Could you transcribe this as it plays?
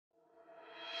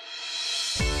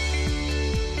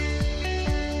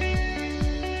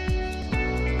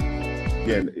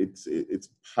again, it's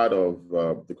part of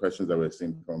the questions that we're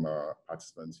seeing from our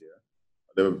participants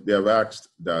here. They have asked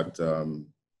that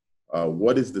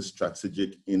what is the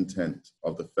strategic intent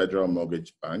of the Federal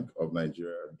Mortgage Bank of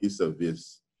Nigeria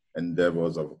vis-a-vis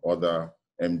endeavors of other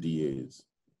MDAs?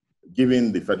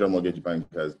 Given the Federal Mortgage Bank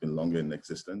has been longer in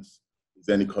existence, is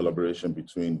there any collaboration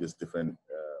between these different,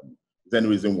 is there any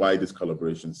reason why this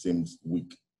collaboration seems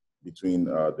weak between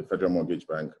the Federal Mortgage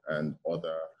Bank and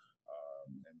other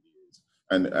MDAs?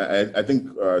 And I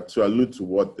think to allude to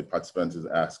what the participant is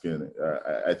asking,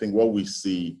 I think what we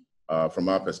see from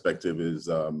our perspective is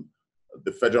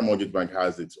the Federal Mortgage Bank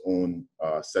has its own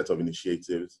set of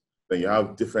initiatives. Then you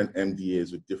have different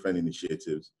MDAs with different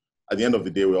initiatives. At the end of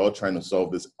the day, we're all trying to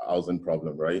solve this housing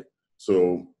problem, right?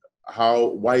 So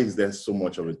why is there so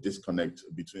much of a disconnect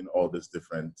between all these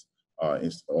different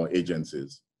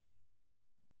agencies?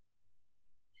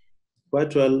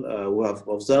 Quite well, we have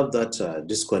observed that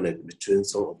disconnect between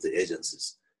some of the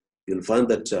agencies. You'll find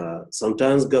that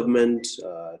sometimes government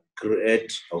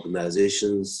create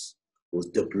organizations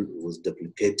with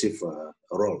duplicative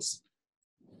roles.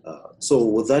 So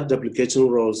with that duplication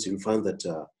roles, you'll find that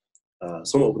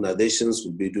some organizations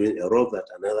will be doing a role that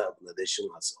another organization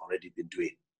has already been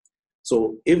doing.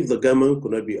 So if the government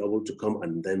could not be able to come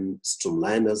and then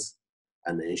streamline us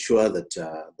and ensure that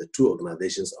the two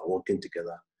organizations are working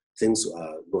together, things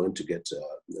are going to get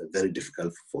very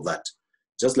difficult for that.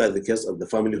 Just like the case of the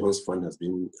Family Homes Fund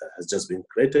has just been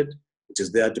created, it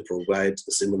is there to provide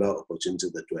similar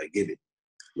opportunities that we are giving,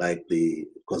 like the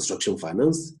construction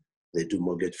finance, they do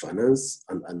mortgage finance,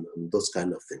 and those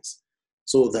kind of things.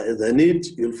 So the need,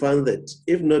 you'll find that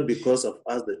if not because of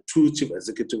us, the two chief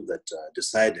executives that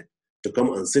decided to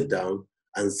come and sit down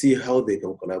and see how they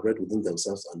can collaborate within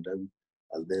themselves and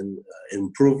then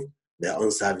improve their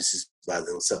own services by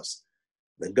themselves.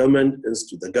 The government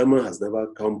has never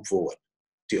come forward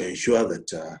to ensure that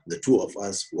the two of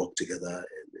us work together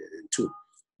in two.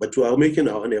 But we are making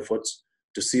our own efforts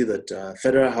to see that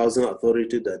Federal Housing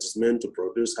Authority that is meant to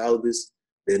produce houses,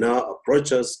 they now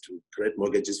approach us to create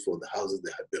mortgages for the houses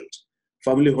they have built.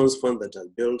 Family Homes Fund that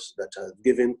have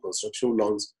given construction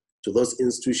loans to those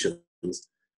institutions,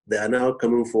 they are now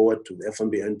coming forward to the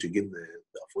FMBN to give the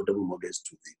affordable mortgage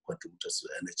to the contributors to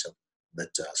the NHL that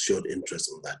showed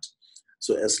interest in that.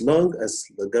 So as long as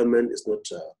the government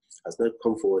has not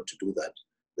come forward to do that,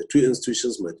 the two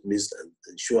institutions might miss and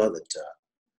ensure that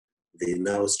they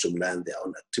now streamline their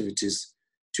own activities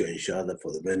to ensure that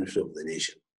for the benefit of the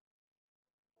nation.